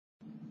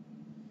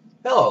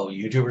Hello,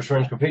 YouTubers,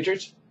 friends,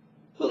 compatriots.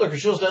 Bootlicker,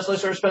 Shields, Nestle,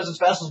 Service, Peasants,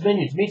 Vassals,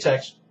 Minions, Meat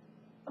Sacks.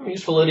 I'm a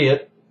useful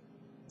idiot,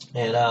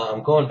 and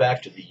I'm going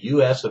back to the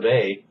U.S. of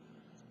A.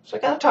 So I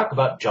got to talk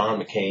about John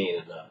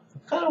McCain, and I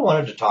kind of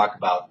wanted to talk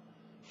about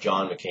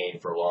John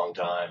McCain for a long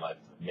time. I've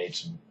made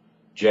some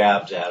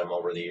jabs at him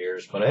over the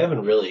years, but I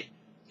haven't really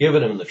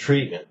given him the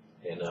treatment.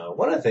 And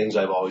one of the things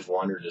I've always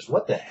wondered is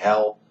what the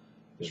hell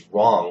is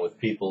wrong with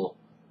people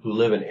who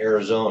live in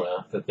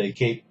Arizona that they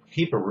keep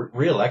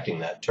re-electing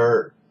that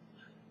turd.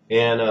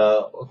 And,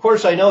 of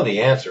course, I know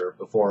the answer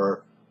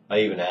before I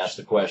even ask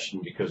the question,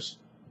 because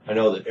I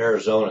know that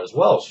Arizona as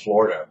well as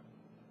Florida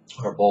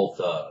are both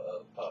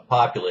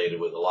populated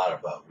with a lot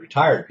of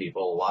retired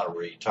people, a lot of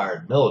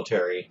retired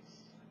military,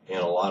 and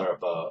a lot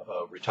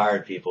of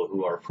retired people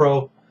who are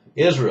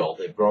pro-Israel.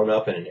 They've grown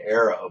up in an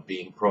era of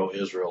being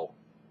pro-Israel,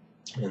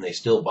 and they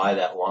still buy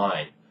that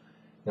line.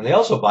 And they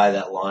also buy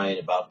that line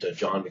about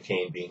John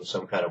McCain being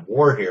some kind of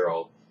war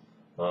hero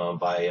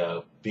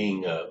by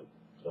being a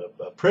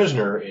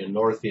prisoner in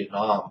North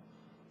Vietnam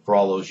for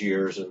all those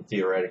years and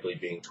theoretically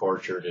being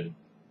tortured. And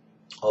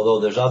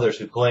although there's others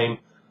who claim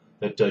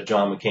that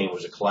John McCain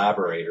was a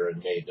collaborator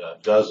and made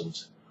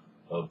dozens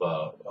of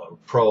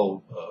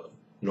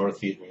pro-North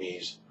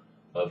Vietnamese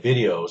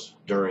videos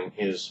during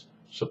his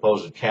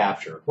supposed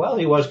capture. Well,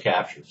 he was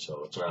captured,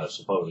 so it's not a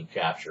supposed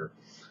capture.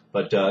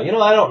 But, I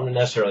don't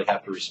necessarily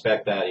have to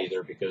respect that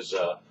either because,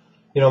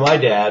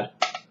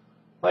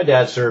 my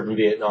dad served in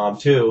Vietnam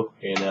too,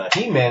 and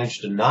he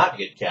managed to not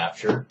get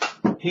captured.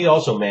 He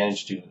also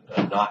managed to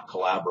not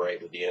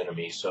collaborate with the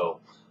enemy. So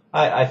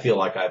I feel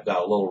like I've got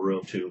a little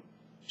room to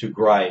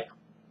gripe.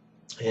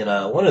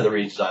 And one of the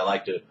reasons I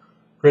like to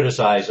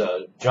criticize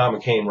John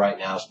McCain right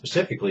now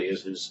specifically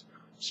is his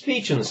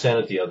speech in the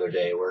Senate the other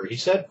day, where he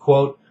said,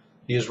 quote,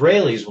 "The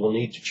Israelis will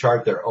need to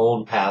chart their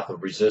own path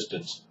of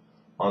resistance.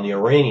 On the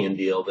Iranian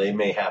deal, they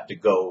may have to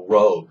go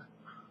rogue.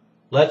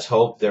 Let's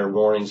hope their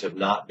warnings have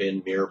not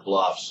been mere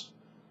bluffs.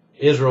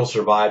 Israel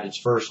survived its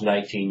first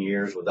 19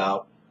 years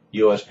without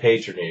U.S.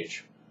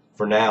 patronage.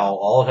 For now,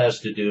 all it has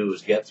to do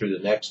is get through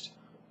the next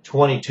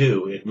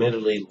 22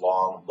 admittedly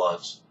long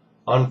months."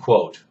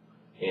 Unquote.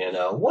 And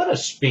what a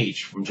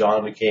speech from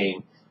John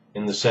McCain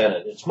in the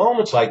Senate. It's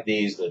moments like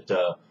these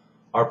that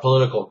our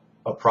political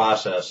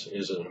process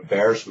is an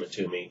embarrassment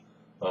to me.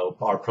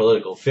 Our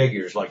political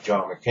figures like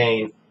John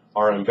McCain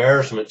are an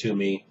embarrassment to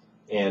me.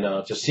 And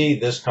to see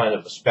this kind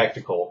of a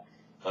spectacle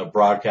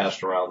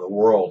broadcast around the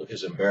world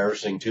is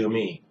embarrassing to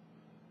me.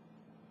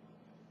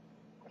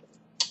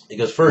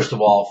 Because first of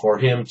all, for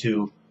him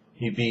to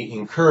be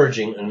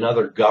encouraging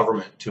another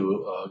government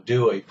to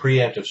do a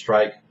preemptive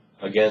strike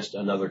against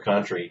another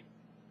country,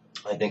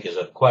 I think is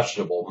a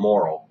questionable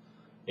moral.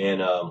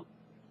 And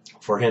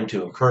for him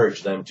to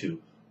encourage them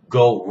to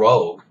go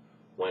rogue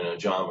when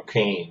John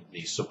McCain,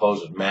 the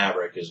supposed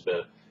maverick, has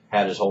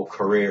had his whole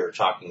career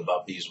talking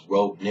about these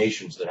rogue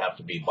nations that have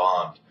to be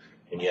bombed,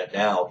 and yet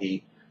now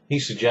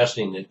he's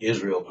suggesting that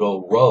Israel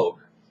go rogue,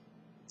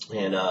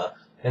 and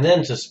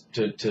then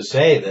to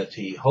say that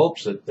he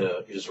hopes that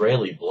the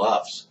Israeli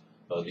bluffs,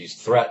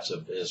 these threats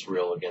of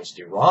Israel against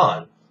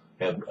Iran,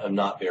 have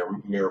not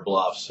been mere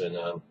bluffs, and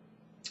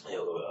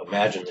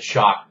imagine the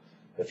shock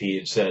if he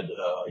had said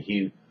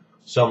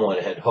someone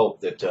had hoped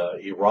that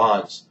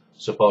Iran's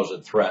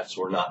supposed threats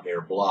were not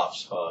mere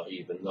bluffs,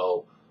 even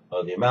though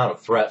the amount of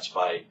threats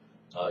by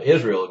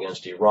Israel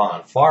against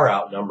Iran far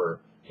outnumber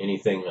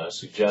anything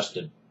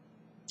suggested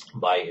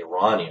by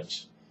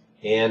Iranians.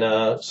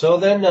 And so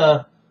then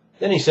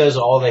he says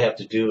all they have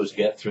to do is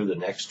get through the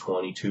next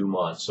 22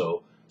 months.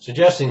 So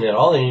suggesting that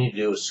all they need to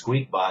do is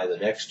squeak by the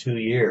next 2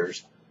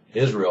 years,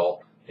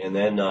 Israel, and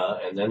then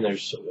John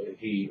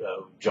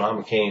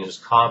McCain is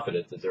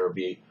confident that there will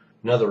be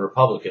another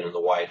Republican in the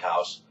White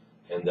House,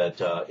 and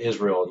that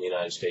Israel and the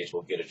United States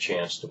will get a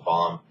chance to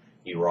bomb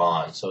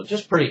Iran. So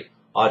just pretty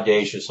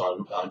audacious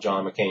on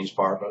John McCain's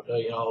part. But,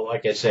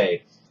 like I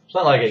say, it's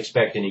not like I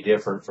expect any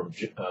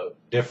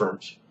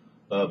different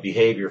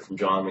behavior from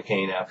John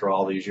McCain after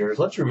all these years.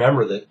 Let's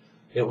remember that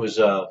it was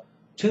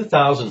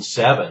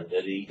 2007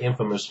 that he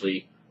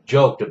infamously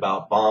joked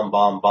about bomb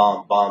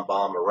Iran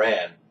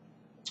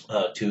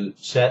to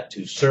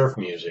surf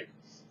music.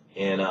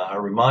 And I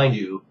remind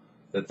you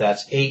that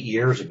that's 8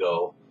 years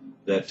ago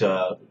that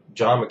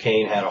John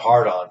McCain had a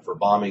hard-on for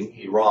bombing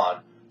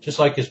Iran, just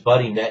like his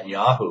buddy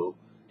Netanyahu.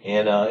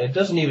 And it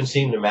doesn't even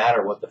seem to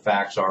matter what the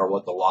facts are,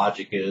 what the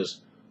logic is,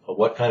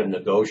 what kind of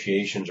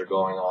negotiations are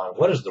going on,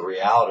 what is the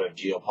reality of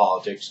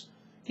geopolitics.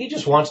 He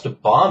just wants to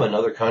bomb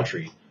another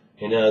country.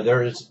 And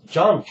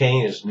John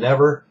McCain has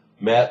never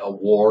met a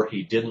war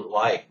he didn't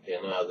like.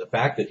 And the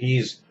fact that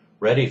he's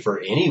ready for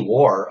any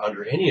war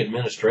under any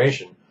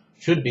administration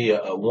should be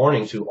a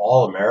warning to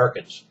all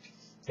Americans.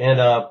 And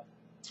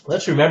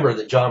let's remember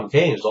that John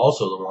McCain is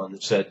also the one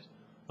that said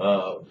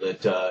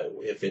that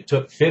if it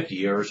took 50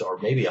 years or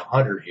maybe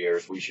 100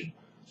 years, we should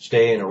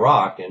stay in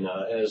Iraq. And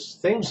as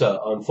things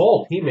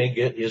unfold, he may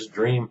get his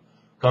dream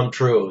come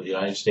true of the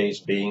United States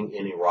being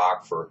in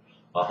Iraq for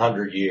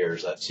 100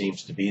 years. That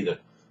seems to be the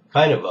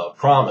kind of a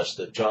promise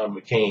that John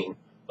McCain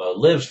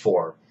lives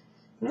for.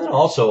 And then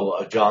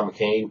also John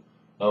McCain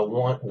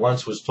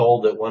once was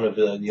told that one of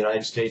the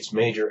United States'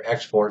 major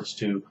exports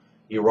to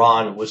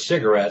Iran was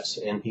cigarettes,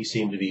 and he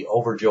seemed to be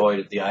overjoyed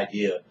at the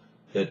idea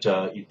that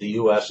the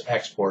U.S.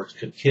 exports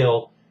could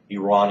kill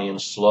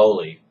Iranians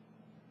slowly.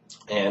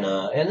 And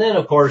then,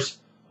 of course,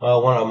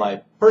 one of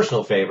my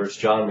personal favorites,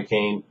 John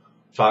McCain,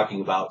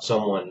 talking about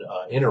someone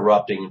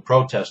interrupting and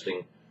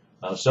protesting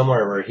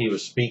somewhere where he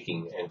was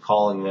speaking and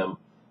calling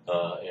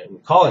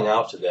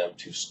out to them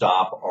to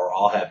stop, or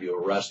I'll have you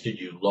arrested,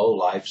 you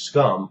low-life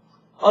scum,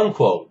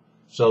 unquote.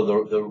 So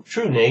the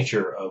true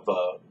nature of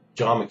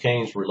John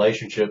McCain's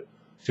relationship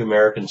to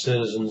American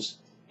citizens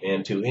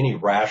and to any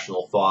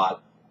rational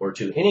thought or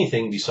to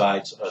anything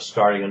besides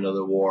starting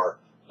another war,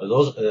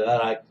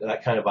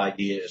 that kind of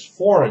idea is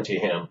foreign to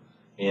him.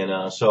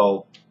 And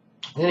so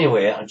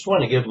anyway, I just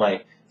want to give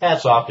my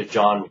hats off to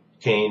John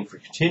McCain for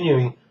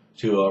continuing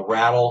to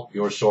rattle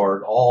your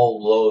sword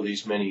all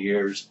these many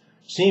years,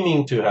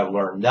 seeming to have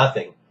learned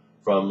nothing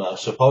from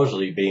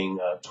supposedly being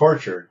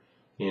tortured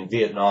in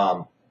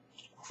Vietnam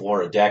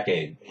for a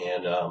decade.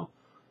 And,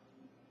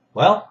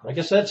 well, I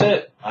guess that's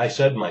it. I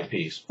said my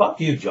piece. Fuck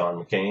you,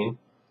 John McCain.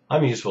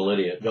 I'm a useful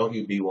idiot. Don't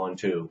you be one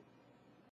too.